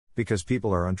Because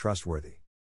people are untrustworthy.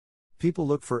 People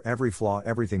look for every flaw,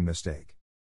 everything mistake.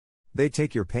 They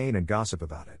take your pain and gossip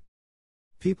about it.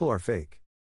 People are fake.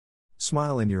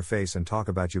 Smile in your face and talk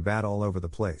about you bad all over the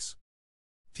place.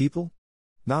 People?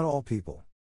 Not all people.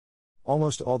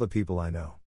 Almost all the people I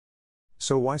know.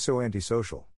 So why so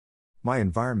antisocial? My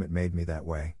environment made me that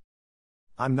way.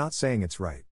 I'm not saying it's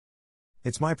right.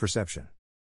 It's my perception.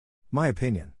 My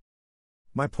opinion.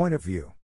 My point of view.